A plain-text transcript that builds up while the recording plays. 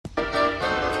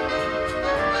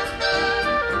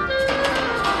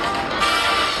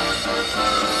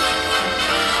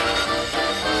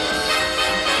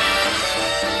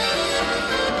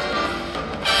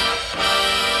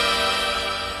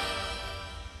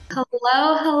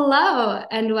Hello,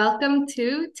 and welcome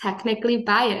to Technically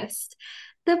Biased,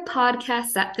 the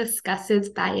podcast that discusses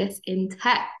bias in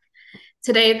tech.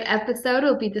 Today's episode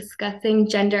will be discussing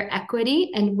gender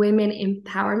equity and women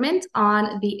empowerment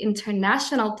on the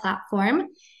international platform.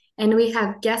 And we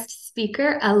have guest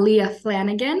speaker Aaliyah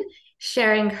Flanagan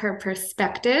sharing her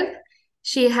perspective.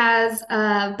 She has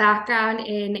a background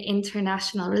in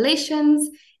international relations,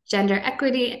 gender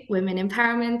equity, women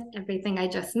empowerment, everything I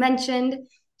just mentioned.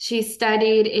 She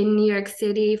studied in New York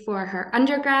City for her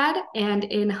undergrad and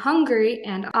in Hungary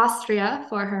and Austria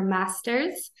for her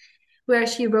master's, where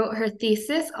she wrote her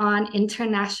thesis on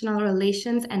international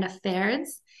relations and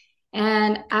affairs.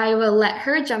 And I will let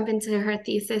her jump into her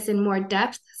thesis in more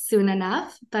depth soon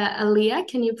enough. But Aaliyah,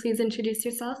 can you please introduce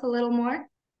yourself a little more?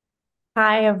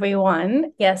 Hi,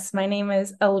 everyone. Yes, my name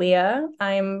is Aaliyah.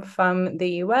 I'm from the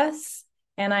US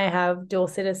and I have dual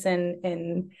citizen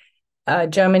in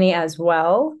Germany as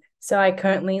well. So I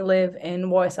currently live in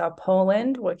Warsaw,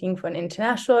 Poland, working for an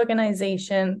international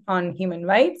organization on human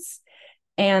rights.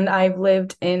 And I've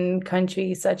lived in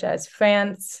countries such as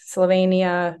France,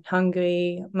 Slovenia,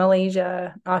 Hungary,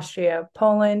 Malaysia, Austria,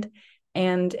 Poland,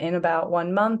 and in about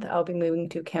 1 month, I'll be moving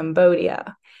to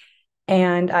Cambodia.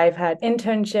 And I've had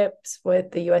internships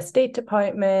with the US State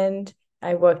Department.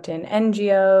 I worked in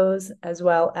NGOs as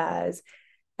well as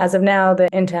of now, the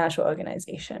international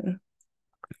organization.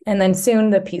 And then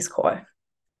soon the Peace Corps.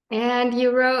 And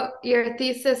you wrote your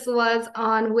thesis was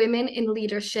on women in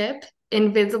leadership,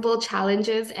 invisible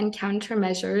challenges and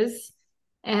countermeasures.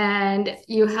 And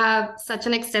you have such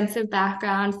an extensive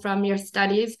background from your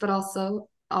studies, but also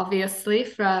obviously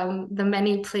from the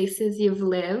many places you've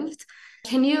lived.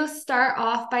 Can you start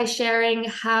off by sharing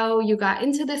how you got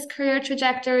into this career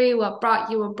trajectory, what brought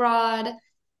you abroad,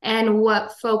 and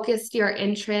what focused your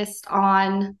interest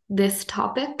on this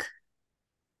topic?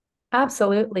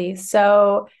 Absolutely.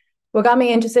 So, what got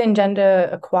me interested in gender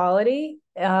equality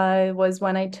was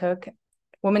when I took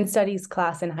women's studies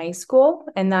class in high school,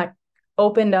 and that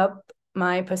opened up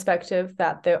my perspective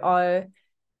that there are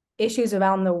issues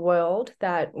around the world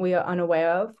that we are unaware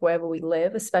of wherever we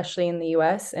live, especially in the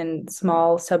US and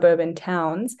small suburban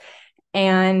towns.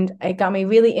 And it got me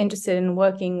really interested in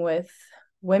working with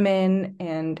women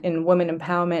and in women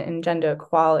empowerment and gender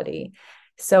equality.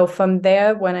 So from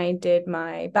there, when I did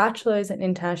my bachelor's in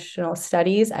international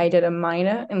studies, I did a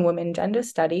minor in women gender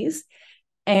studies.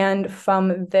 And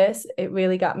from this, it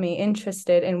really got me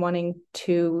interested in wanting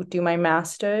to do my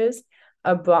master's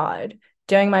abroad.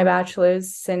 During my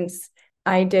bachelor's, since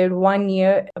I did 1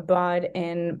 year abroad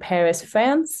in Paris,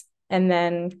 France, and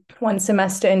then 1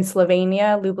 semester in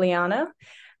Slovenia, Ljubljana,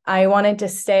 I wanted to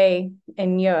stay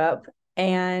in Europe.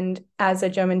 And as a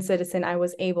German citizen, I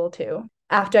was able to.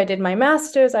 After I did my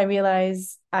master's, I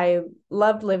realized I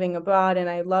loved living abroad and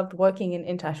I loved working in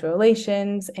international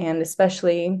relations and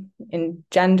especially in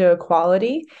gender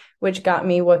equality, which got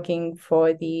me working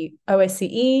for the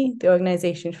OSCE, the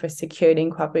Organization for Security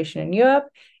and Cooperation in Europe,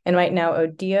 and right now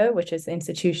ODIHR, which is the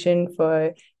Institution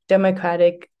for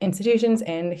Democratic Institutions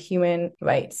and Human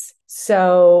Rights.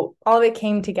 So all of it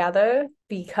came together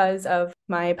because of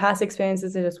my past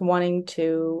experiences and just wanting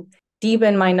to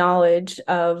deepen my knowledge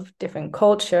of different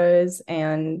cultures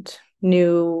and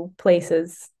new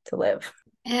places to live.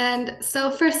 And so,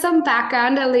 for some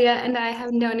background, Aaliyah and I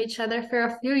have known each other for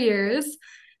a few years.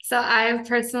 So, I've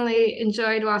personally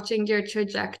enjoyed watching your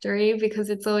trajectory because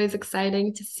it's always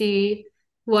exciting to see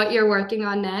what you're working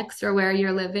on next or where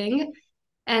you're living.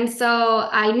 And so,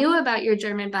 I knew about your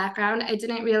German background. I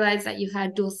didn't realize that you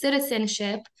had dual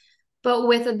citizenship. But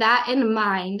with that in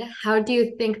mind, how do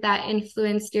you think that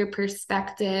influenced your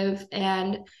perspective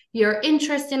and your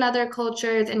interest in other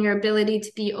cultures and your ability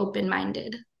to be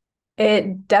open-minded?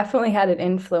 It definitely had an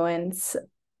influence.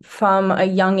 From a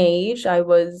young age, I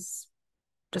was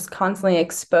just constantly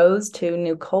exposed to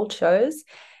new cultures.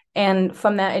 And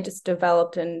from that, it just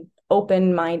developed an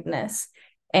open mindedness.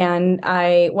 And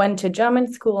I went to German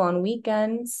school on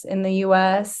weekends in the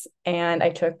US, and I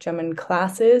took German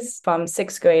classes from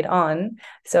sixth grade on.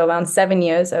 So around 7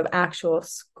 years of actual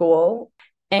school.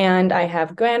 And I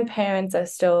have grandparents that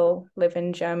still live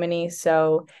in Germany.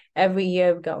 So every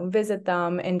year I go and visit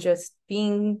them, and just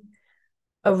being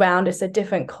around just a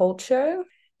different culture,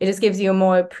 it just gives you a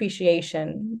more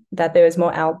appreciation that there is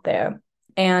more out there.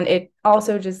 And it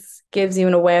also just gives you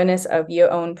an awareness of your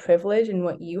own privilege and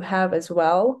what you have as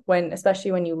well, when,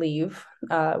 especially when you leave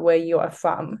where you are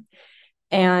from.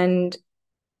 And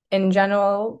in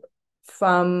general,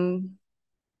 from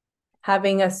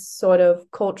having a sort of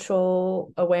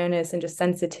cultural awareness and just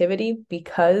sensitivity,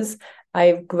 because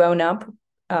I've grown up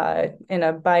in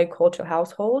a bicultural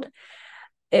household,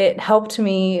 it helped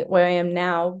me where I am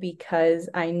now because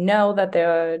I know that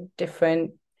there are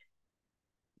different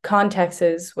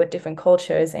contexts with different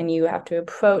cultures, and you have to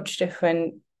approach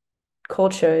different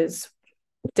cultures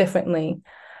differently.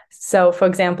 So, for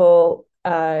example,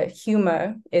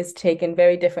 humor is taken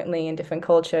very differently in different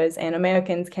cultures, and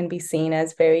Americans can be seen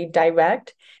as very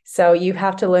direct. So you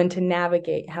have to learn to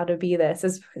navigate how to be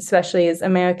this, especially as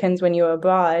Americans, when you're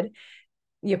abroad,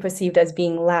 you're perceived as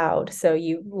being loud. So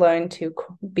you learn to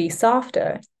be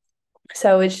softer.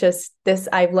 So it's just this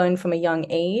I've learned from a young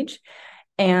age.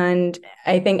 And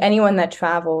I think anyone that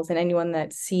travels and anyone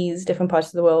that sees different parts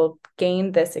of the world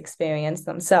gain this experience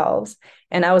themselves.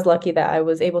 And I was lucky that I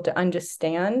was able to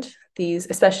understand these,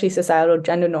 especially societal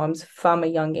gender norms, from a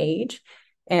young age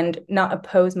and not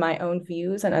oppose my own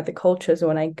views and other cultures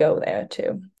when I go there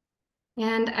too.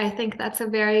 And I think that's a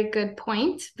very good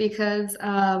point because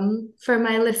for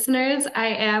my listeners, I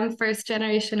am first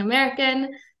generation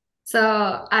American.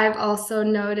 So I've also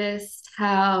noticed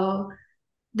how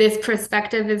this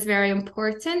perspective is very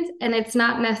important. And it's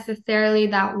not necessarily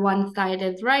that one side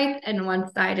is right and one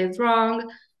side is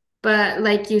wrong. But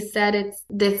like you said, it's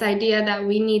this idea that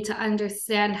we need to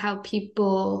understand how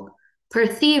people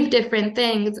perceive different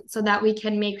things so that we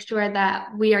can make sure that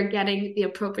we are getting the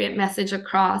appropriate message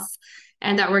across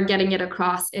and that we're getting it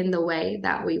across in the way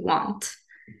that we want.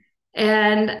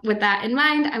 And with that in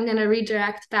mind, I'm going to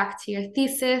redirect back to your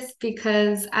thesis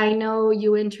because I know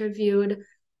you interviewed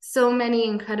so many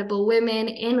incredible women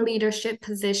in leadership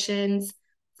positions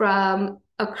from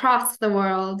across the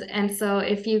world. And so,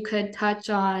 if you could touch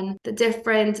on the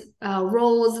different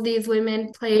roles these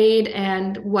women played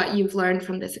and what you've learned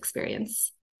from this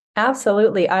experience.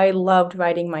 Absolutely. I loved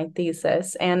writing my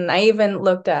thesis, and I even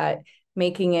looked at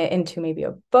making it into maybe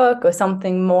a book or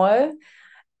something more.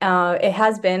 It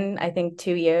has been, I think,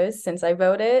 2 years since I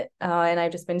wrote it, and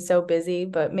I've just been so busy.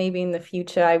 But maybe in the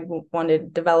future, I want to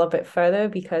develop it further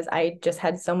because I just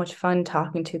had so much fun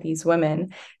talking to these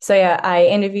women. So yeah, I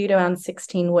interviewed around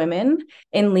 16 women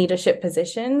in leadership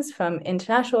positions from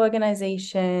international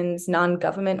organizations,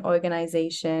 non-government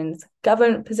organizations,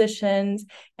 government positions,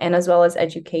 and as well as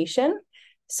education.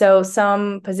 So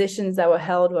some positions that were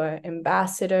held were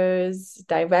ambassadors,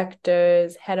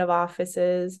 directors, head of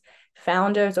offices,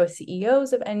 founders or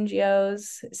CEOs of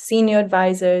NGOs, senior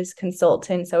advisors,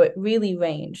 consultants. So it really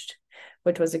ranged,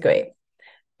 which was great.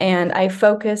 And I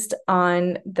focused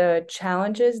on the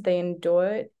challenges they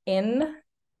endured in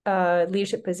a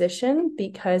leadership position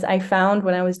because I found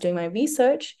when I was doing my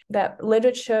research that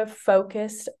literature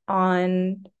focused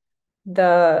on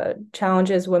the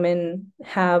challenges women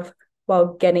have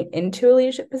while getting into a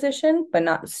leadership position, but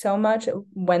not so much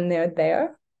when they're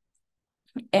there.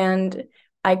 And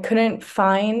I couldn't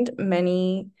find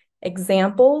many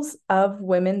examples of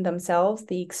women themselves,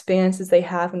 the experiences they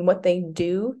have and what they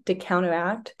do to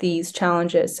counteract these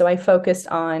challenges. So I focused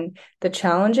on the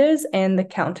challenges and the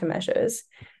countermeasures.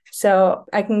 So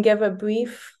I can give a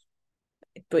brief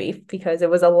because it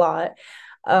was a lot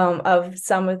of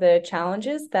some of the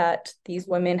challenges that these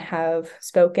women have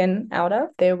spoken out of.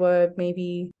 There were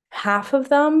maybe half of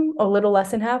them, a little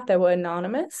less than half, that were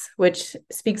anonymous, which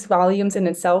speaks volumes in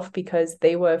itself because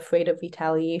they were afraid of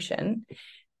retaliation.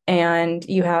 And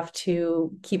you have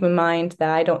to keep in mind that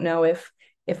I don't know if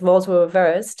roles were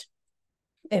reversed,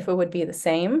 if it would be the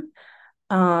same.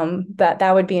 But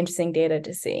that would be interesting data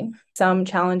to see. Some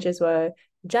challenges were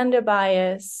gender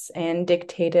bias and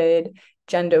dictated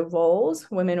gender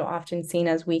roles. Women were often seen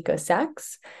as weaker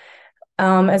sex,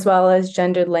 as well as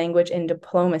gendered language in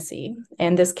diplomacy.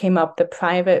 And this came up the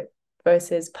private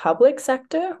versus public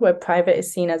sector, where private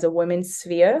is seen as a women's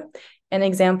sphere. An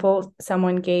example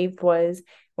someone gave was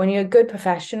when you're a good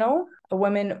professional, a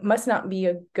woman must not be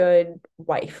a good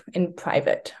wife in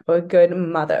private or a good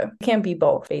mother. You can't be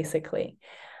both, basically.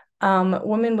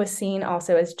 Women were seen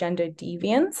also as gender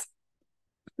deviants.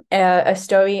 A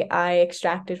story I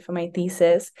extracted from my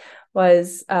thesis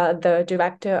was the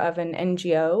director of an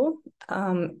NGO.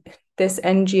 This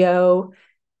NGO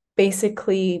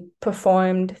basically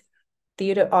performed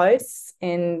theater arts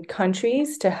in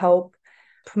countries to help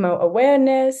promote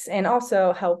awareness and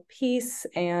also help peace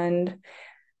and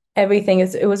everything.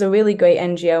 It was a really great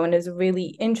NGO and is a really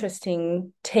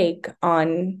interesting take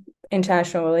on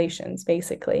international relations,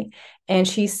 basically. And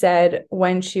she said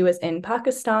when she was in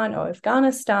Pakistan or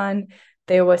Afghanistan,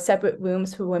 there were separate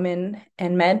rooms for women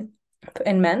and men,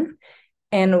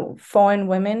 and foreign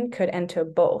women could enter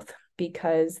both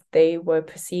because they were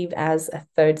perceived as a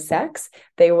third sex.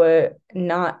 They were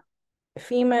not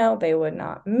female, they were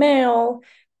not male,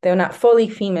 they're not fully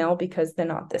female because they're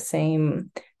not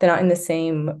in the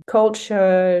same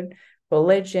culture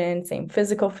religion, same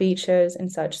physical features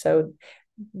and such. So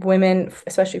women,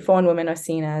 especially foreign women, are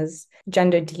seen as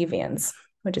gender deviants,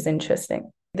 which is interesting.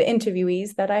 The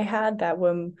interviewees that I had that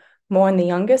were more on the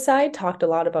younger side talked a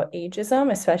lot about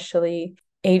ageism, especially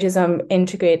ageism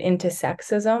integrated into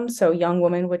sexism. So young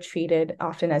women were treated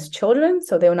often as children,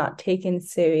 so they were not taken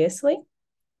seriously.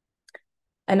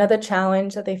 Another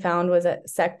challenge that they found was that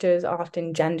sectors are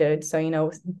often gendered.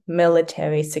 So,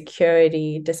 military,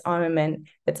 security, disarmament,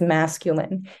 it's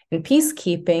masculine. And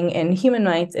peacekeeping and human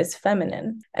rights is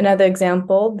feminine. Another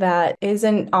example that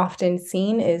isn't often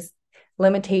seen is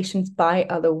limitations by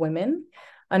other women.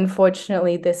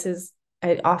 Unfortunately, this is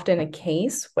often a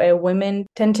case where women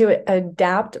tend to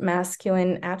adapt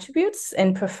masculine attributes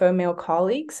and prefer male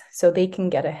colleagues so they can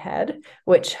get ahead,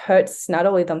 which hurts not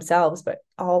only themselves, but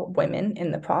all women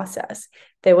in the process.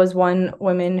 There was one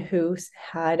woman who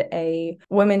had a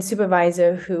women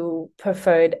supervisor who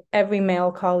preferred every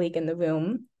male colleague in the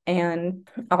room and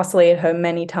oscillated her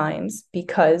many times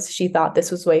because she thought this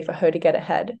was a way for her to get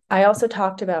ahead. I also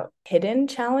talked about hidden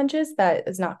challenges that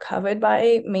is not covered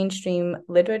by mainstream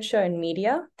literature and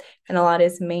media, and a lot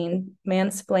is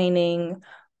mansplaining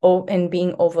and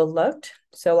being overlooked.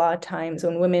 So a lot of times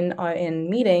when women are in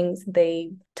meetings,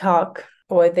 they talk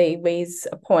or they raise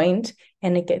a point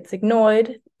and it gets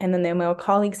ignored, and then their male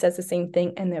colleague says the same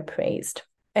thing and they're praised.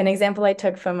 An example I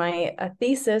took from my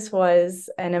thesis was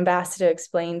an ambassador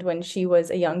explained when she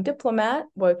was a young diplomat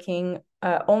working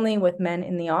only with men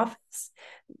in the office.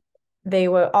 They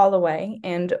were all away,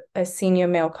 and a senior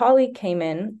male colleague came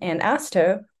in and asked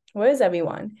her, "Where is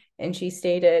everyone?" And she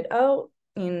stated, "Oh,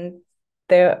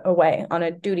 they're away on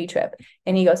a duty trip."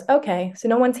 And he goes, "Okay, so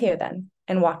no one's here then,"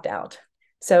 and walked out.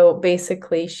 So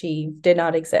basically, she did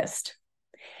not exist.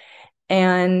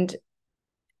 And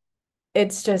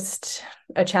it's just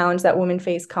a challenge that women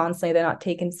face constantly. They're not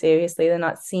taken seriously. They're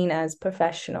not seen as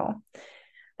professional.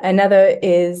 Another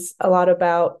is a lot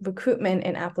about recruitment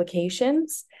and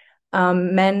applications.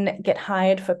 Men get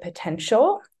hired for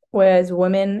potential, whereas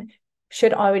women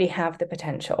should already have the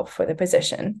potential for the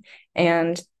position.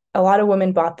 And a lot of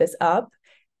women brought this up,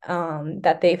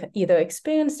 that they've either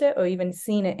experienced it or even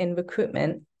seen it in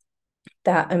recruitment,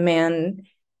 that a man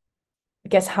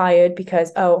gets hired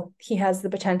because, oh, he has the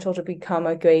potential to become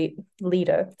a great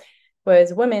leader.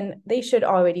 Whereas women, they should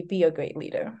already be a great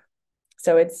leader.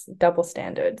 So it's double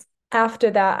standards. After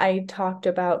that, I talked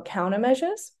about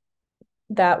countermeasures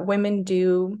that women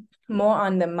do more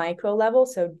on the micro level,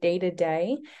 so day to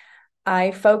day. I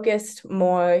focused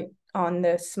more on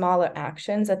the smaller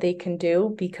actions that they can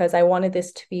do because I wanted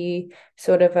this to be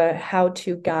sort of a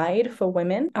how-to guide for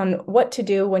women on what to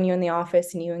do when you're in the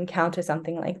office and you encounter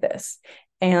something like this.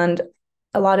 And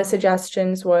a lot of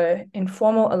suggestions were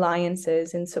informal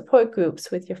alliances and support groups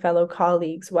with your fellow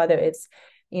colleagues, whether it's,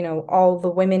 all the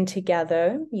women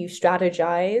together, you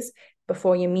strategize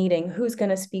before your meeting, who's going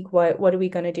to speak what are we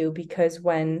going to do? Because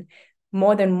when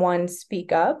more than one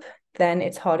speak up, then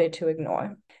it's harder to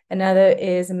ignore. Another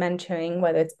is mentoring,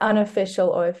 whether it's unofficial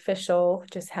or official,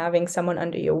 just having someone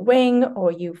under your wing,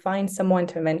 or you find someone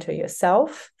to mentor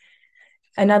yourself.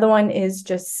 Another one is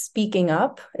just speaking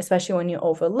up, especially when you're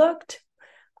overlooked.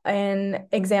 An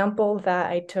example that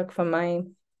I took from my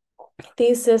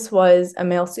thesis was a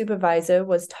male supervisor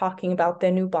was talking about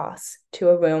their new boss to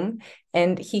a room,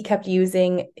 and he kept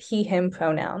using he, him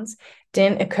pronouns.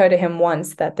 Didn't occur to him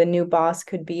once that the new boss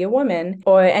could be a woman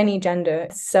or any gender.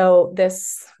 So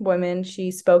this woman,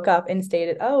 she spoke up and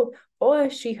stated, "Oh, or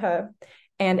she, her."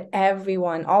 And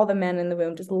everyone, all the men in the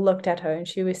room just looked at her, and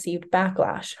she received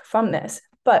backlash from this.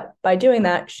 But by doing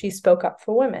that, she spoke up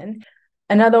for women.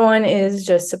 Another one is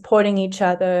just supporting each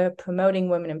other, promoting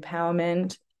women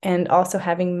empowerment, and also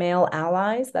having male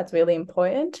allies. That's really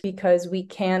important because we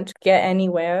can't get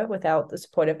anywhere without the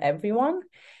support of everyone.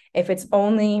 If it's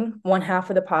only one half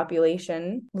of the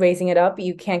population raising it up,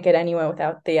 you can't get anywhere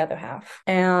without the other half.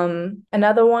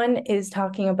 Another one is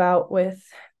talking about with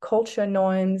culture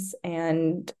norms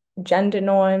and gender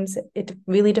norms. It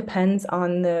really depends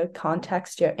on the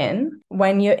context you're in.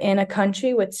 When you're in a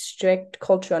country with strict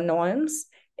cultural norms,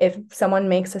 if someone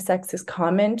makes a sexist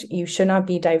comment, you should not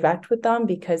be direct with them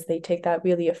because they take that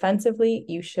really offensively.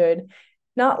 You should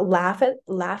not laugh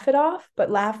it off,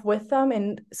 but laugh with them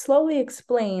and slowly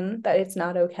explain that it's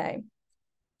not okay.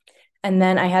 And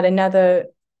then I had another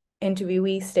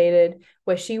interviewee stated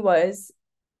where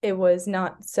it was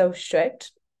not so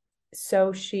strict.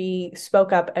 So she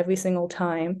spoke up every single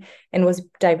time and was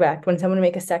direct. When someone would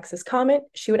make a sexist comment,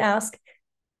 she would ask,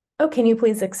 "Oh, can you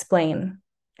please explain?"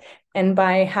 And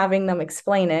by having them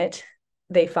explain it,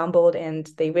 they fumbled and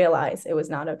they realized it was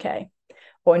not okay.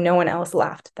 or no one else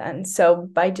laughed then. So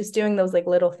by just doing those like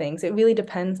little things, it really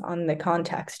depends on the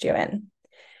context you're in.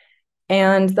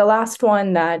 And the last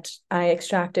one that I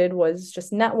extracted was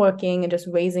just networking and just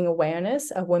raising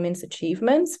awareness of women's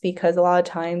achievements, because a lot of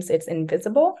times it's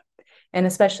invisible. And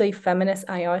especially feminist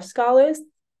IR scholars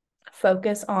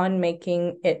focus on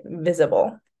making it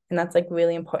visible. And that's like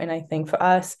really important, I think, for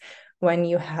us when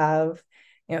you have,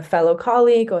 a fellow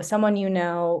colleague or someone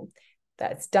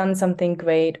that's done something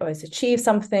great or has achieved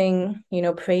something,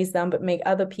 praise them, but make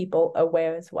other people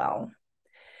aware as well.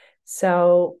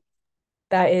 So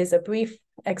that is a brief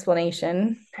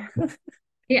explanation.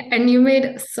 Yeah, and you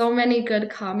made so many good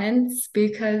comments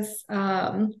because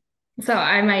so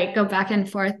I might go back and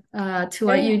forth to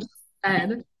what you just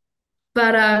said.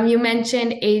 But you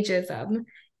mentioned ageism,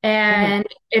 and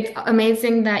it's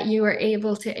amazing that you were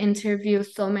able to interview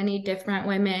so many different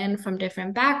women from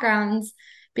different backgrounds,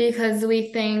 because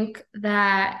we think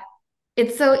that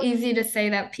it's so easy to say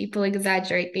that people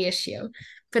exaggerate the issue.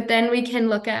 But then we can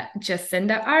look at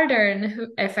Jacinda Ardern, who,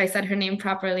 if I said her name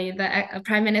properly, the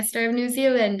Prime Minister of New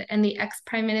Zealand, and the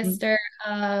ex-Prime Minister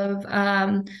of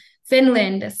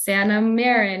Finland, Sanna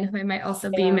Marin, who I might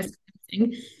also be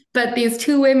mispronouncing. But these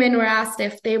two women were asked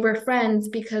if they were friends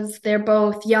because they're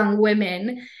both young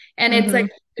women. And it's like,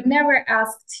 never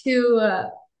asked two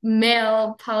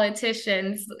male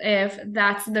politicians if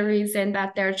that's the reason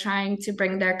that they're trying to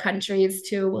bring their countries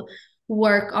to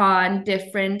work on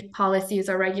different policies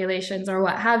or regulations or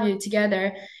what have you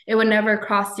together. It would never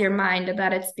cross your mind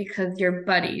that it's because you're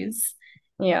buddies.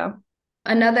 Yeah.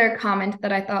 Another comment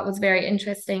that I thought was very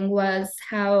interesting was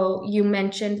how you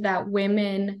mentioned that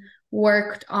women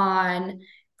worked on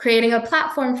creating a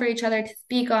platform for each other to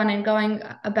speak on and going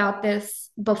about this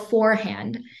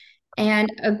beforehand. And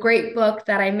a great book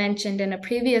that I mentioned in a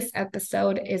previous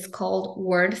episode is called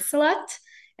Word Slut,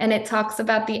 and it talks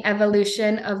about the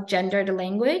evolution of gendered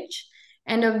language.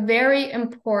 And a very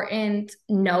important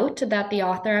note that the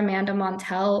author Amanda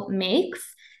Montell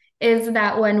makes is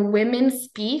that when women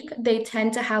speak, they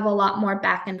tend to have a lot more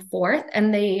back and forth,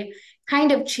 and they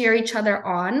kind of cheer each other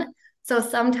on. So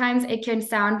sometimes it can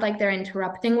sound like they're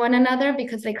interrupting one another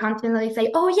because they constantly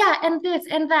say, oh, yeah, and this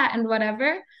and that and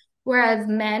whatever. Whereas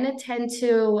men tend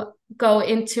to go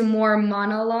into more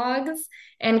monologues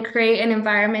and create an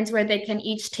environment where they can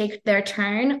each take their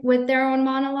turn with their own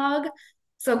monologue.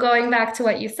 So going back to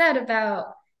what you said about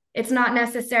it's not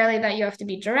necessarily that you have to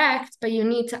be direct, but you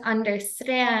need to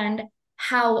understand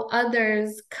how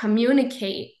others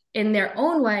communicate in their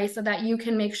own way so that you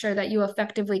can make sure that you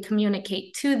effectively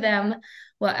communicate to them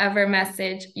whatever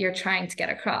message you're trying to get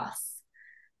across.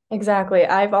 Exactly.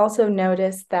 I've also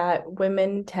noticed that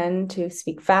women tend to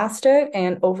speak faster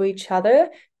and over each other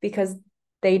because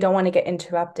they don't want to get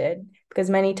interrupted. Because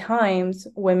many times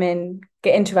women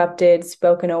get interrupted,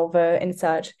 spoken over, and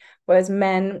such, whereas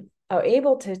men are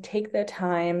able to take their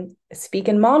time, speak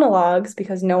in monologues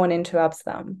because no one interrupts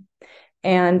them.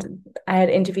 And I had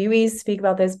interviewees speak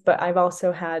about this, but I've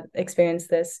also had experienced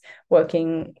this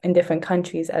working in different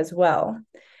countries as well.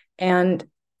 And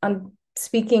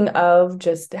speaking of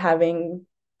just having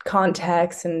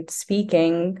context and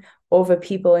speaking over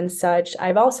people and such,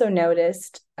 I've also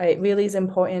noticed it really is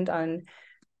important on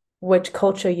which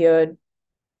culture you're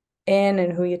in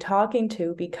and who you're talking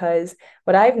to, because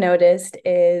what I've noticed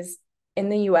is in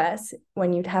the US,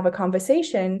 when you have a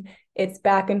conversation, it's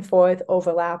back and forth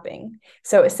overlapping.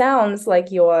 So it sounds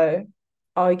like you're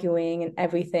arguing and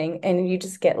everything, and you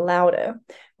just get louder.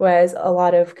 Whereas a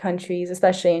lot of countries,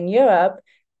 especially in Europe,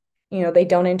 they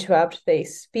don't interrupt, they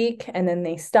speak and then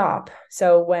they stop.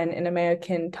 So when an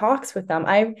American talks with them,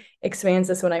 I've experienced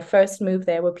this when I first moved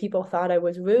there, where people thought I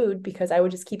was rude because I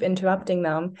would just keep interrupting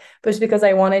them, but it's because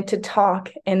I wanted to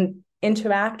talk and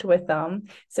interact with them.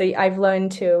 So I've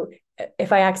learned to,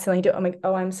 if I accidentally do it, I'm like,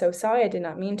 oh, I'm so sorry, I did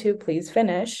not mean to, please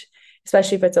finish.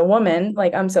 Especially if it's a woman,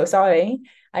 like, I'm so sorry.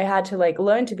 I had to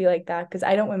learn to be like that, because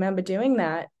I don't remember doing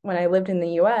that when I lived in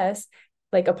the US,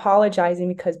 apologizing,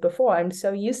 because before I'm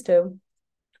so used to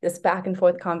this back and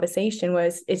forth conversation where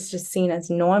it's just seen as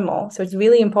normal. So it's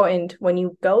really important when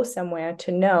you go somewhere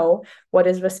to know what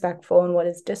is respectful and what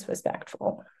is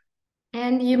disrespectful.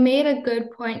 And you made a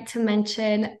good point to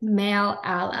mention male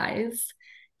allies,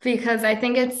 because I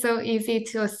think it's so easy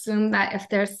to assume that if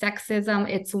there's sexism,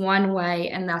 it's one way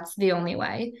and that's the only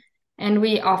way. And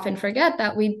we often forget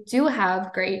that we do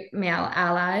have great male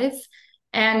allies.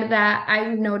 And that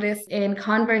I've noticed in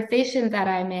conversations that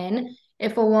I'm in,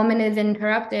 if a woman is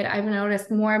interrupted, I've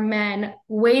noticed more men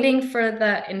waiting for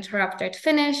the interrupter to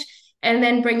finish and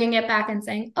then bringing it back and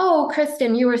saying, oh,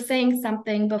 Kristen, you were saying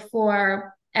something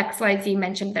before XYZ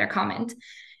mentioned their comment.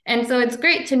 And so it's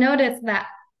great to notice that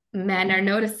men are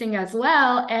noticing as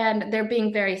well, and they're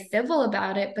being very civil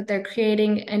about it, but they're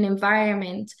creating an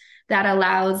environment that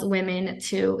allows women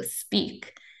to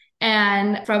speak.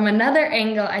 And from another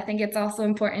angle, I think it's also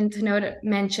important to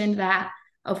mention that,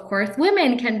 of course,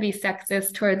 women can be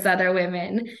sexist towards other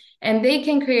women, and they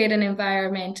can create an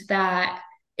environment that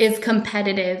is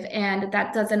competitive and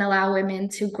that doesn't allow women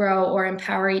to grow or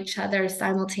empower each other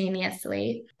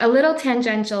simultaneously. A little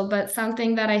tangential, but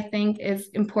something that I think is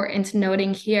important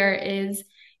noting here is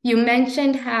you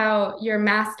mentioned how your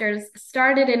master's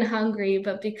started in Hungary,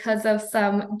 but because of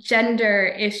some gender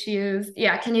issues.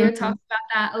 Yeah, can you talk about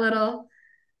that a little?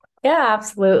 Yeah,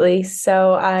 absolutely.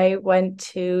 So I went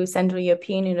to Central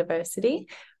European University,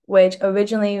 which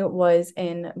originally was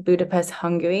in Budapest,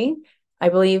 Hungary. I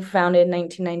believe founded in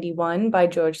 1991 by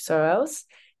George Soros.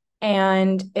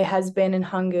 And it has been in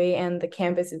Hungary, and the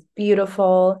campus is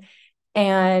beautiful.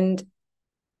 And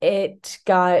it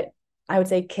got, I would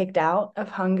say, kicked out of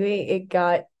Hungary. It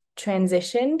got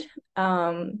transitioned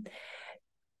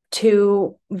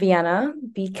to Vienna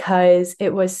because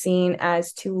it was seen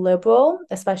as too liberal,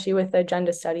 especially with the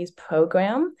gender studies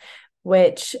program,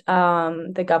 which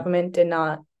the government did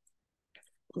not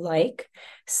like.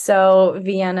 So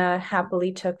Vienna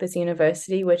happily took this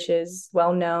university, which is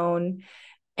well known.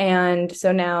 And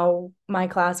so now my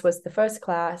class was the first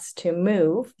class to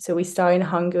move. So we started in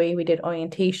Hungary, we did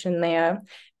orientation there.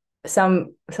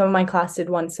 Some of my class did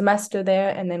one semester there,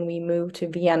 and then we moved to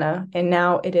Vienna. And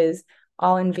now it is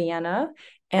all in Vienna.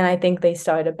 And I think they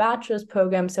started a bachelor's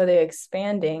program, so they're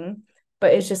expanding.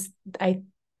 But it's just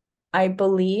I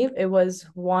believe it was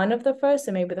one of the first,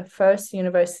 and maybe the first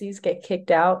universities get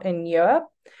kicked out in Europe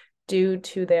due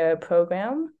to their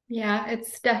program. Yeah,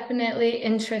 it's definitely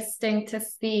interesting to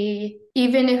see.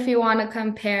 Even if you want to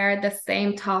compare the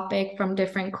same topic from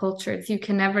different cultures, you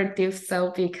can never do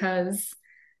so because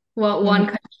what one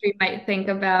country might think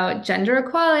about gender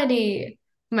equality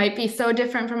might be so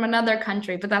different from another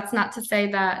country. But that's not to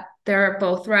say that they're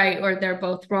both right or they're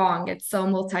both wrong. It's so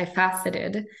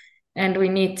multifaceted. And we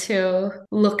need to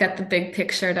look at the big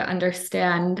picture to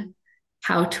understand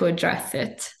how to address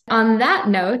it. On that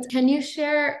note, can you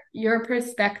share your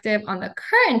perspective on the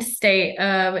current state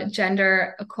of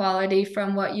gender equality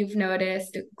from what you've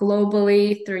noticed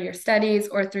globally through your studies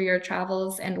or through your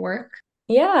travels and work?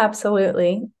 Yeah,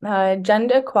 absolutely.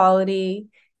 Gender equality,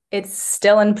 it's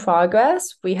still in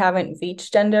progress. We haven't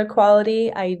reached gender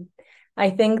equality. I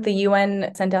think the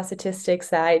UN sent out statistics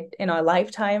that in our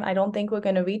lifetime, I don't think we're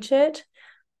going to reach it.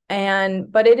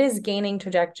 But it is gaining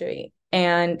trajectory.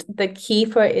 And the key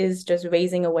for it is just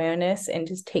raising awareness and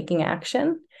just taking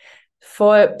action.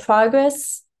 For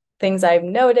progress, things I've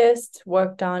noticed,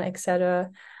 worked on,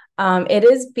 etc. It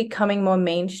is becoming more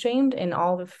mainstreamed in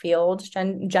all the fields.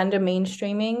 Gender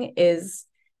mainstreaming is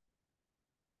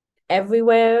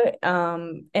everywhere.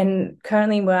 And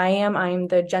currently where I am, I'm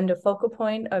the gender focal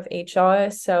point of HR.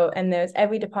 And there's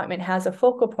every department has a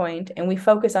focal point, and we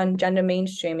focus on gender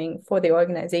mainstreaming for the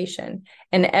organization.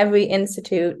 And every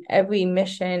institute, every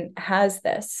mission has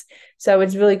this. So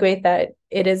it's really great that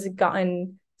it has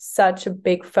gotten such a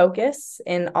big focus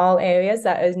in all areas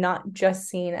that is not just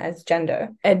seen as gender.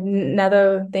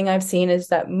 Another thing I've seen is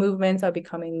that movements are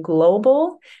becoming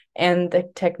global, and the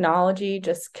technology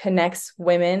just connects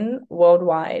women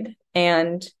worldwide.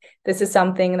 And this is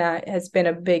something that has been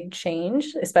a big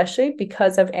change, especially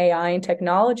because of AI and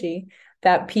technology,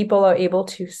 that people are able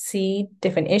to see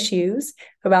different issues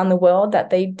around the world that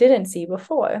they didn't see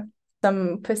before.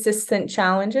 Some persistent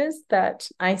challenges that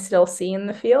I still see in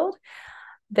the field.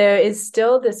 There is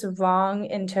still this wrong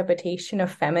interpretation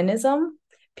of feminism.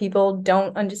 People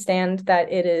don't understand that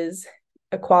it is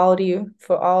equality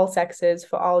for all sexes,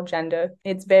 for all gender.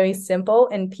 It's very simple,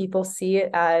 and people see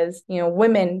it as,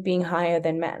 women being higher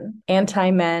than men,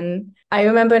 anti-men. I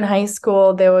remember in high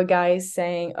school, there were guys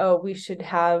saying, oh, we should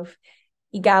have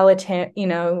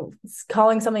egalitarian,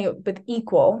 calling something with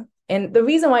equal. And the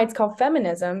reason why it's called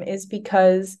feminism is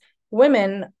because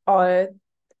women are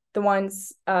the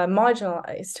ones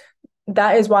marginalized.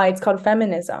 That is why it's called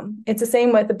feminism. It's the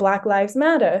same with the Black Lives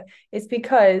Matter. It's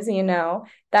because,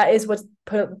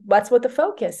 that's what the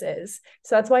focus is.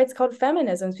 So that's why it's called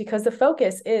feminism, is because the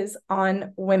focus is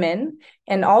on women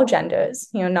and all genders,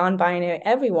 non-binary,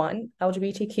 everyone,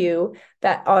 LGBTQ,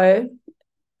 that are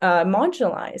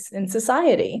marginalized in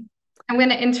society. I'm going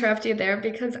to interrupt you there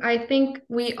because I think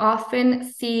we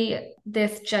often see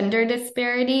this gender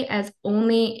disparity as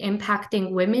only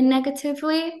impacting women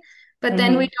negatively, but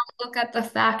then we don't look at the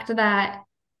fact that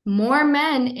more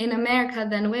men in America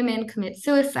than women commit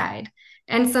suicide.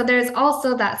 And so there's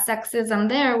also that sexism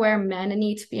there where men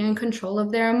need to be in control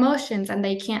of their emotions and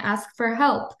they can't ask for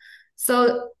help.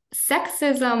 So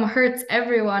sexism hurts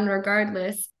everyone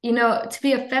regardless. To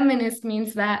be a feminist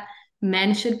means that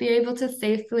men should be able to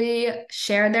safely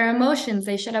share their emotions.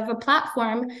 They should have a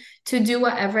platform to do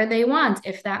whatever they want.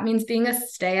 If that means being a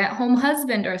stay-at-home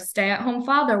husband or stay-at-home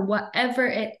father, whatever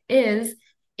it is,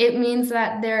 it means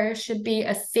that there should be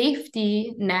a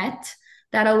safety net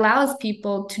that allows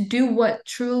people to do what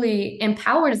truly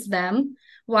empowers them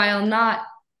while not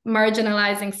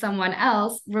marginalizing someone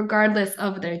else, regardless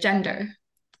of their gender.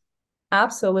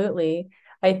 Absolutely.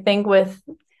 I think with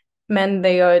men,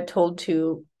 they are told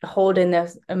to hold in their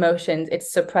emotions.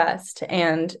 It's suppressed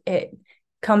and it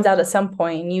comes out at some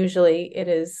point. Usually it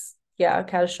is, yeah,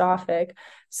 catastrophic.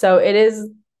 So it is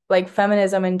like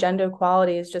feminism and gender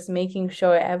equality is just making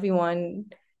sure everyone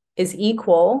is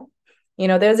equal.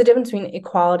 There's a difference between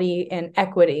equality and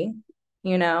equity,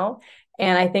 and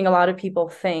I think a lot of people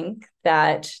think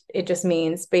that it just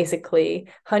means basically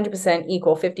 100%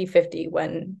 equal, 50-50,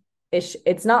 when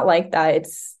it's not like that.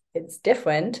 It's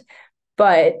different,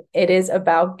 but it is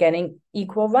about getting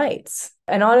equal rights.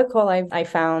 An article I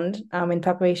found in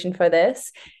preparation for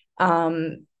this,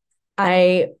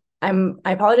 I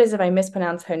apologize if I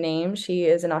mispronounce her name. She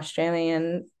is an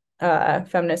Australian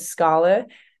feminist scholar,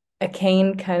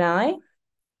 Akane Kanai.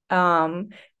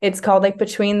 It's called like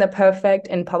Between the Perfect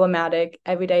and Problematic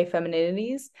Everyday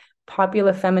Femininities,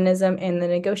 Popular Feminism and the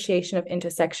Negotiation of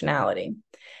Intersectionality.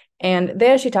 And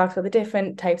there she talks about the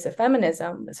different types of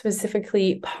feminism,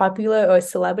 specifically popular or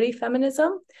celebrity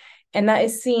feminism. And that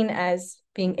is seen as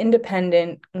being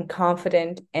independent and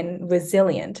confident and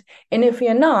resilient. And if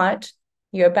you're not,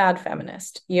 you're a bad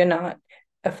feminist. You're not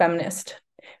a feminist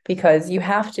because you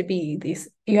have to be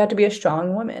a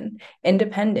strong woman,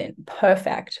 independent,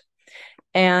 perfect.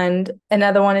 And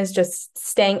another one is just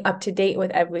staying up to date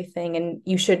with everything. And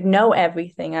you should know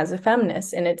everything as a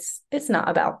feminist. And it's not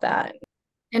about that.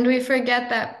 And we forget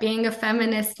that being a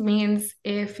feminist means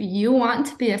if you want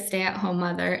to be a stay-at-home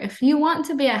mother, if you want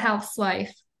to be a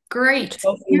housewife, great.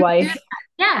 Trophy wife.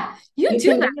 Yeah, you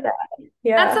do can that. do that.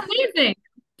 Yeah. That's amazing.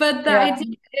 But the Yeah.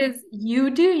 idea is you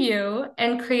do you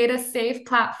and create a safe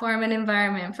platform and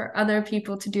environment for other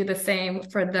people to do the same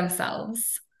for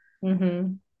themselves.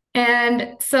 Mm-hmm.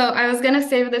 And so I was going to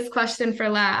save this question for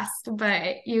last,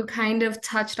 but you kind of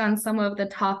touched on some of the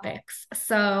topics.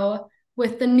 So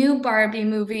with the new Barbie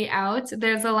movie out,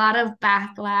 there's a lot of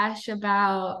backlash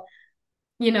about,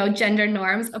 gender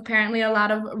norms. Apparently, a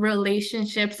lot of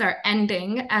relationships are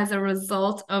ending as a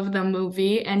result of the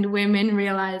movie and women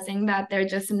realizing that they're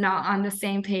just not on the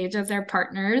same page as their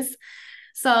partners.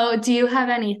 So, do you have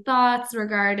any thoughts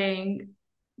regarding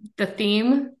the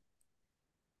theme?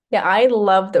 Yeah, I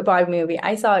love the Barbie movie.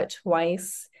 I saw it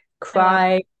twice, I love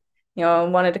cried,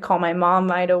 wanted to call my mom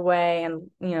right away and,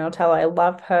 tell her I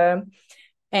love her.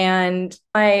 And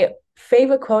my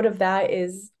favorite quote of that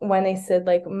is when they said,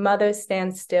 like, mothers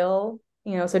stand still,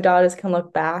 so daughters can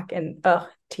look back and,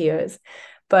 tears.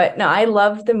 But no, I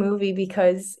love the movie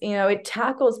because, it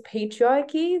tackles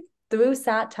patriarchy through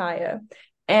satire.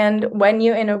 And when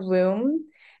you're in a room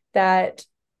that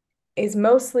is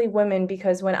mostly women,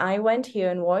 because when I went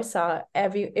here in Warsaw,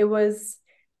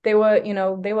 they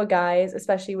were guys,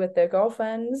 especially with their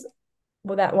girlfriends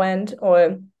that went,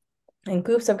 or in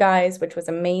groups of guys, which was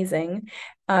amazing.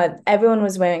 Everyone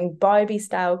was wearing Barbie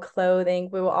style clothing.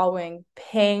 We were all wearing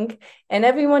pink, and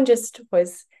everyone just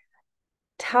was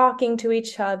talking to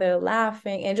each other,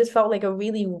 laughing, and it just felt like a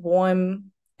really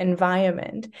warm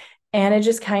environment. And it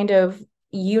just kind of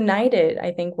united,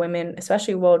 I think, women,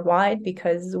 especially worldwide,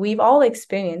 because we've all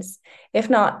experienced, if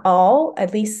not all,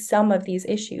 at least some of these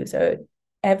issues or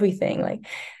everything, like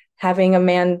having a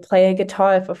man play a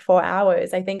guitar for 4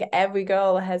 hours. I think every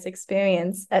girl has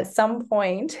experienced at some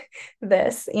point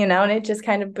this, and it just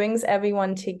kind of brings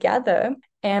everyone together.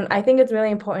 And I think it's really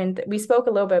important that we spoke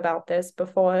a little bit about this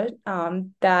before,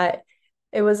 that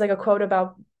it was like a quote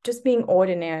about just being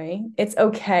ordinary. It's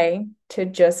okay to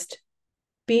just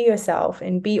be yourself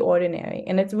and be ordinary.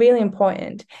 And it's really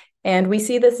important. And we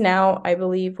see this now, I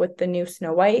believe, with the new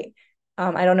Snow White.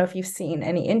 I don't know if you've seen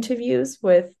any interviews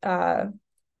with the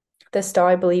star,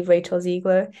 I believe, Rachel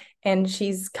Zegler, and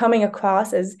she's coming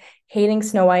across as hating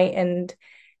Snow White, and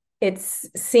it's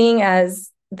seeing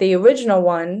as the original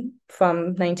one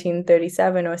from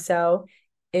 1937 or so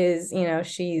is,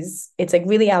 it's like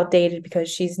really outdated because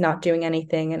she's not doing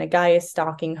anything and a guy is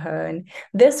stalking her. And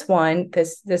this one,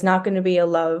 there's not going to be a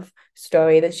love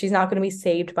story, that she's not going to be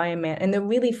saved by a man. And they're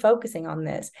really focusing on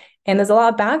this. And there's a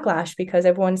lot of backlash because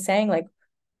everyone's saying, like,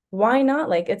 why not?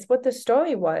 Like, it's what the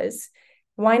story was.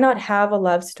 Why not have a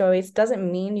love story? It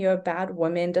doesn't mean you're a bad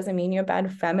woman, doesn't mean you're a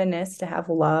bad feminist to have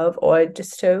love or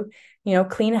just to,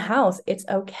 clean a house. It's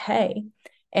okay.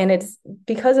 And it's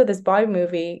because of this Barbie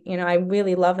movie, I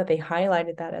really love that they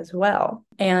highlighted that as well.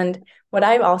 And what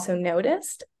I've also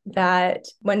noticed that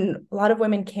when a lot of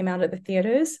women came out of the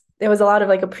theaters, there was a lot of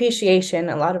like appreciation,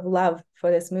 a lot of love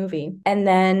for this movie. And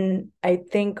then I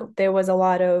think there was a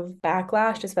lot of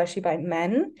backlash, especially by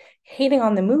men, hating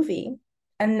on the movie.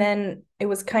 And then it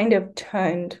was kind of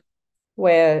turned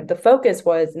where the focus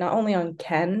was not only on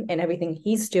Ken and everything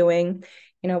he's doing.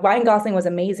 Ryan Gosling was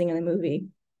amazing in the movie,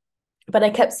 but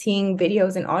I kept seeing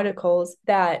videos and articles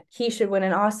that he should win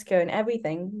an Oscar and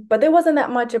everything. But there wasn't that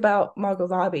much about Margot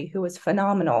Robbie, who was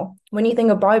phenomenal. When you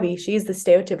think of Barbie, she's the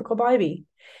stereotypical Barbie.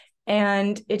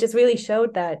 And it just really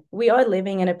showed that we are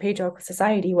living in a patriarchal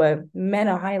society where men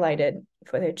are highlighted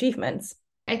for their achievements.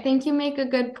 I think you make a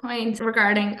good point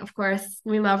regarding, of course,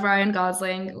 we love Ryan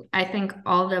Gosling. I think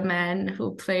all the men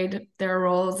who played their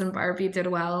roles in Barbie did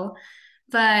well.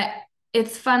 But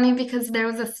it's funny because there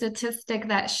was a statistic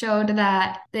that showed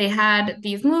that they had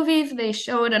these movies, they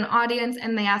showed an audience,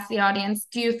 and they asked the audience,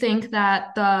 do you think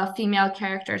that the female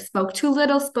character spoke too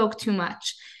little, spoke too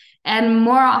much? And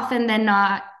more often than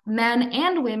not, men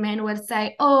and women would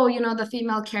say, oh, the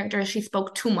female character, she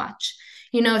spoke too much.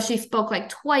 She spoke like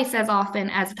twice as often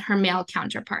as her male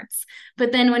counterparts.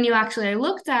 But then when you actually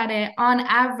looked at it, on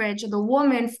average, the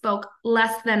woman spoke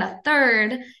less than a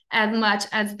third as much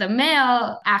as the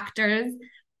male actors,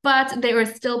 but they were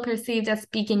still perceived as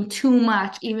speaking too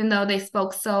much, even though they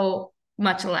spoke so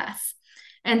much less.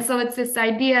 And so it's this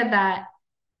idea that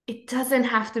it doesn't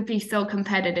have to be so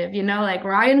competitive, like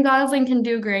Ryan Gosling can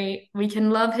do great. We can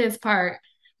love his part,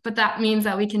 but that means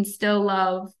that we can still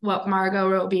love what Margot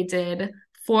Robbie did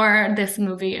for this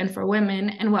movie and for women,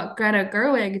 and what Greta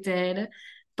Gerwig did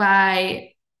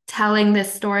by telling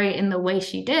this story in the way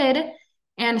she did.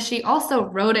 And she also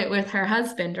wrote it with her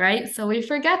husband, right? So we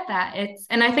forget that.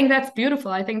 And I think that's beautiful.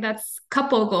 I think that's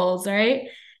couple goals, right?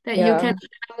 That you can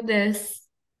Yeah. have this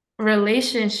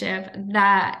relationship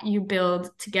that you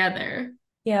build together.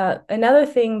 Yeah. Another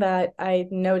thing that I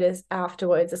noticed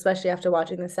afterwards, especially after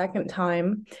watching the second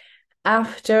time,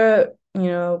 after,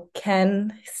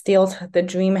 Ken steals the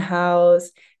dream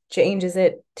house, changes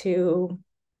it to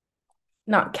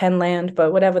not Kenland,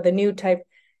 but whatever the new type,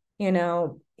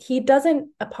 he doesn't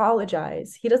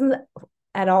apologize. He doesn't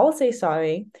at all say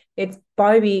sorry. It's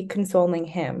Barbie consoling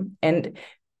him and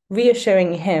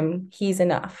reassuring him he's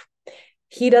enough.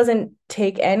 He doesn't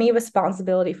take any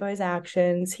responsibility for his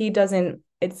actions.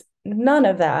 It's none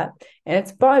of that. And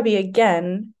it's Barbie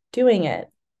again doing it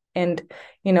and,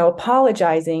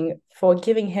 apologizing for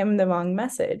giving him the wrong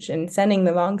message and sending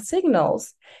the wrong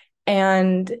signals.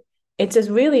 And it just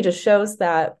shows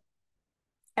that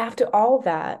after all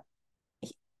that,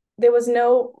 there was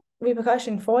no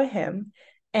repercussion for him.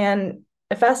 And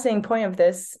a fascinating point of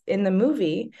this in the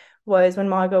movie was when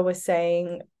Margot was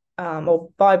saying,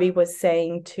 or Barbie was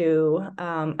saying to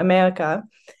America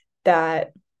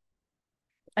that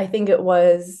I think it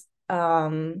was, how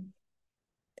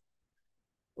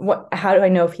do I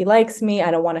know if he likes me? I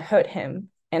don't want to hurt him.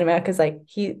 And America's like,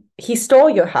 he stole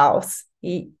your house.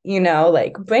 He,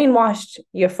 like brainwashed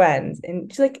your friends.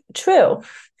 And she's like, true.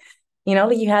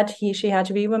 Like she had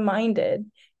to be reminded.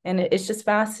 And it's just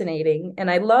fascinating.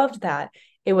 And I loved that.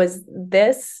 It was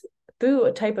this through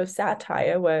a type of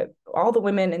satire where all the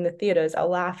women in the theaters are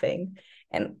laughing.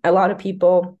 And a lot of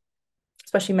people,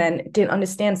 especially men, didn't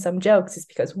understand some jokes is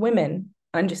because women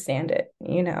understand it.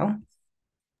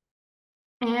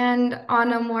 And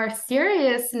on a more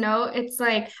serious note, it's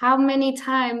like, how many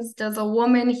times does a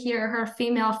woman hear her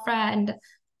female friend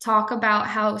talk about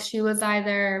how she was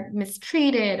either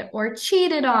mistreated or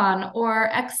cheated on or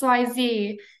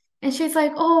XYZ? And she's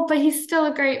like, oh, but he's still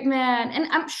a great man.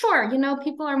 And I'm sure,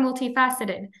 people are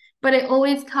multifaceted, but it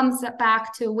always comes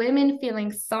back to women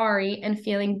feeling sorry and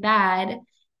feeling bad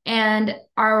and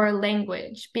our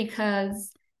language.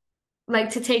 Because, like,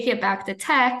 to take it back to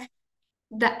tech,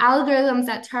 the algorithms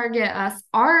that target us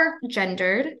are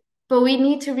gendered, but we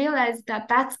need to realize that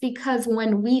that's because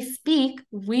when we speak,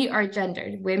 we are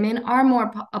gendered. Women are more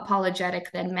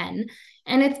apologetic than men.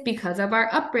 And it's because of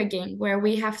our upbringing, where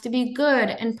we have to be good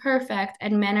and perfect,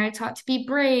 and men are taught to be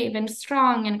brave and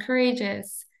strong and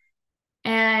courageous.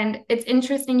 And it's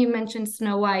interesting you mentioned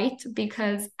Snow White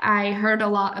because I heard a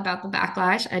lot about the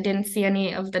backlash. I didn't see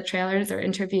any of the trailers or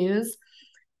interviews,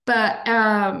 but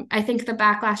I think the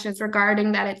backlash is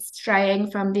regarding that it's straying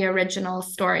from the original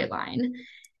storyline.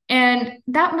 And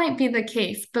that might be the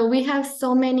case, but we have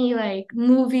so many like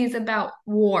movies about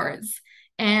wars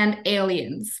and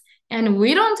aliens. And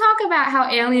we don't talk about how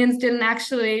aliens didn't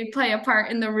actually play a part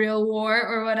in the real war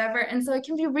or whatever. And so it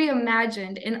can be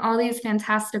reimagined in all these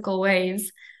fantastical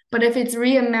ways. But if it's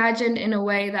reimagined in a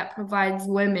way that provides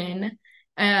women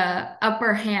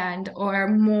upper hand or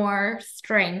more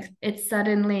strength, it's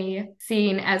suddenly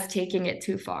seen as taking it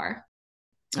too far.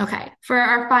 Okay, for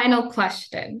our final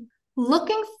question,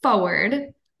 looking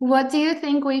forward, what do you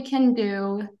think we can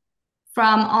do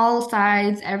from all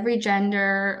sides, every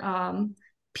gender,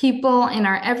 people in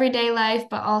our everyday life,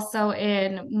 but also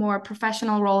in more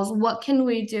professional roles? What can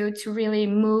we do to really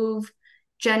move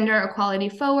gender equality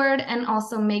forward and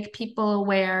also make people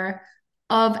aware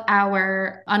of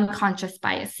our unconscious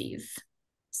biases?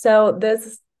 So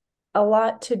there's a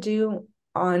lot to do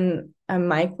on a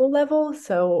micro level.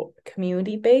 So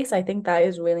community based, I think that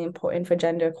is really important for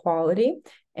gender equality.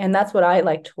 And that's what I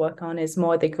like to work on is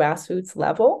more the grassroots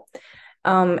level.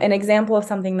 An example of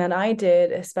something that I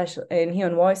did, especially here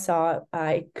in Warsaw,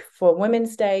 I for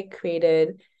Women's Day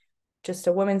created just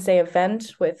a Women's Day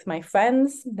event with my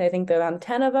friends. I think there are around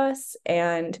 10 of us,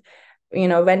 and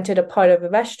rented a part of a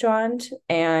restaurant,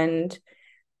 and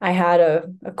I had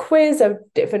a quiz of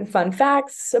different fun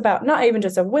facts about not even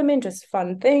just of women, just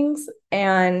fun things,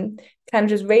 and kind of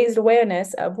just raised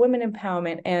awareness of women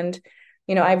empowerment. And,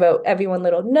 I wrote everyone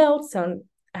little notes on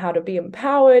how to be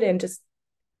empowered and just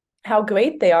how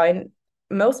great they are. And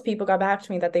most people got back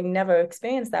to me that they've never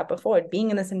experienced that before, being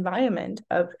in this environment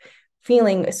of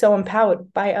feeling so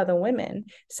empowered by other women.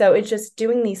 So it's just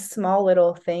doing these small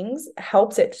little things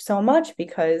helps it so much,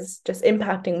 because just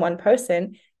impacting one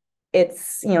person,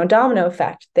 it's domino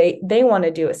effect. They want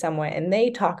to do it somewhere, and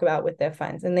they talk about it with their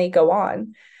friends, and they go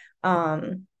on.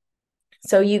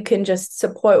 So you can just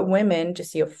support women,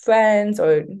 just your friends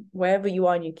or wherever you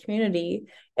are in your community.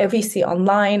 If you see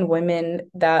online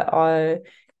women that are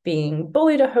being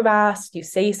bullied or harassed, you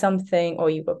say something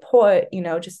or you report,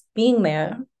 just being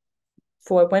there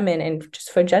for women and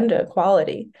just for gender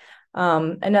equality.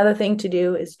 Another thing to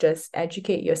do is just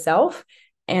educate yourself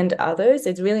and others.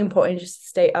 It's really important just to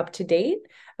stay up to date,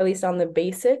 at least on the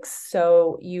basics.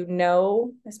 So,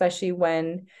 especially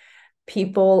when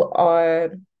people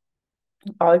are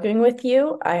arguing with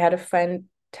you. I had a friend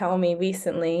tell me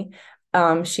recently,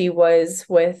 she was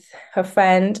with her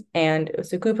friend and it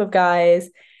was a group of guys,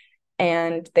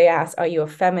 and they asked, "Are you a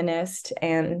feminist?"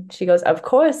 And she goes, "Of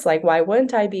course, like why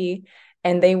wouldn't I be?"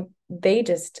 And they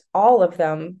just, all of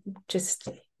them just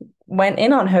went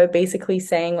in on her, basically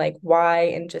saying like why,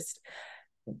 and just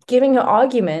giving her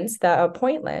arguments that are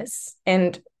pointless.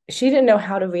 And she didn't know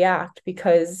how to react,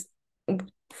 because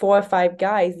 4 or 5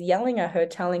 guys yelling at her,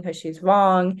 telling her she's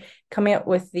wrong, coming up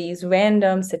with these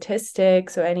random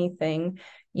statistics or anything,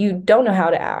 you don't know how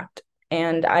to act.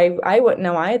 And I wouldn't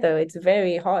know either. It's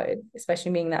very hard,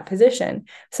 especially being in that position.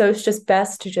 So it's just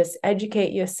best to just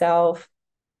educate yourself,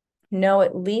 know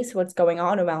at least what's going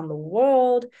on around the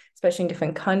world, especially in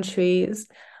different countries.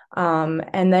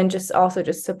 And then just also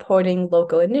just supporting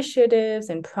local initiatives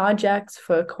and projects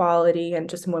for equality and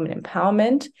just women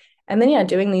empowerment. And then, yeah,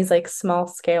 doing these like small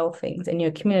scale things in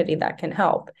your community that can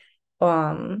help.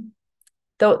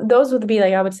 Those would be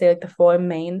like, I would say, like the 4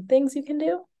 main things you can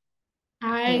do.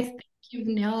 I think you've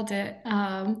nailed it.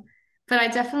 But I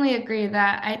definitely agree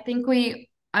that I think we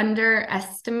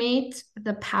underestimate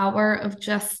the power of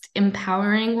just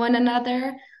empowering one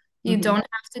another. You Mm-hmm. don't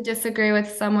have to disagree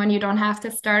with someone, you don't have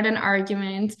to start an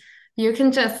argument. You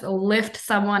can just lift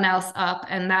someone else up,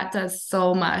 and that does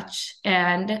so much.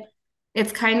 And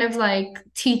it's kind of like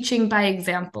teaching by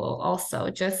example, also.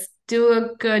 Just do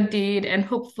a good deed, and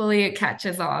hopefully it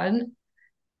catches on.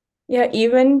 Yeah,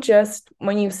 even just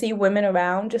when you see women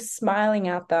around, just smiling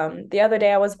at them. The other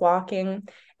day I was walking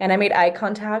and I made eye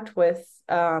contact with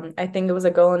I think it was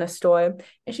a girl in a store,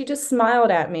 and she just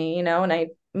smiled at me, and I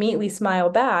immediately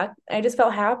smiled back. I just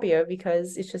felt happier,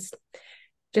 because it's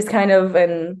just kind of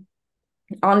an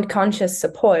unconscious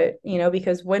support,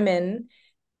 because women,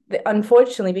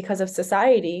 unfortunately, because of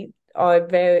society, are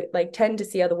very like tend to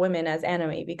see other women as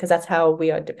enemy, because that's how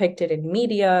we are depicted in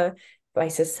media, by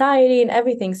society and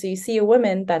everything. So you see a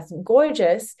woman that's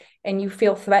gorgeous and you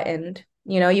feel threatened.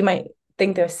 You might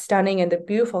think they're stunning and they're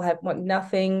beautiful, have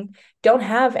nothing, don't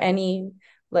have any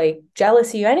like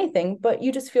jealousy or anything, but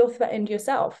you just feel threatened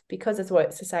yourself, because it's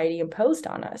what society imposed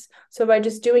on us. So by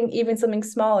just doing even something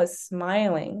small as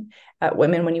smiling at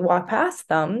women when you walk past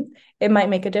them, it might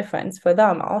make a difference for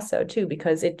them also too,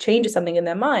 because it changes something in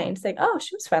their mind, saying, "Oh,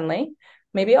 she was friendly.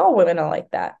 Maybe all women are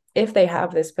like that," if they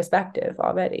have this perspective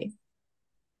already.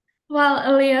 Well,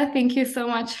 Aaliyah, thank you so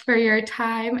much for your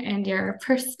time and your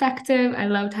perspective. I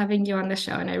loved having you on the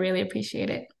show, and I really appreciate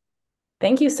it.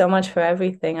 Thank you so much for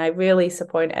everything. I really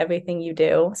support everything you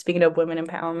do. Speaking of women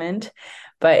empowerment,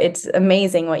 but it's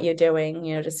amazing what you're doing,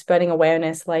 just spreading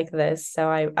awareness like this. So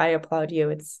I applaud you.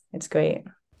 It's great.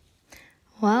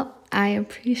 Well, I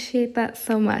appreciate that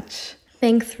so much.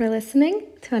 Thanks for listening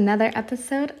to another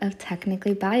episode of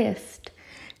Technically Biased.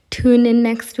 Tune in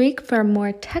next week for a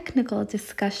more technical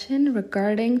discussion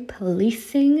regarding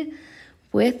policing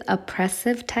with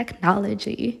oppressive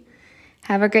technology.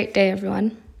 Have a great day,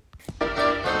 everyone.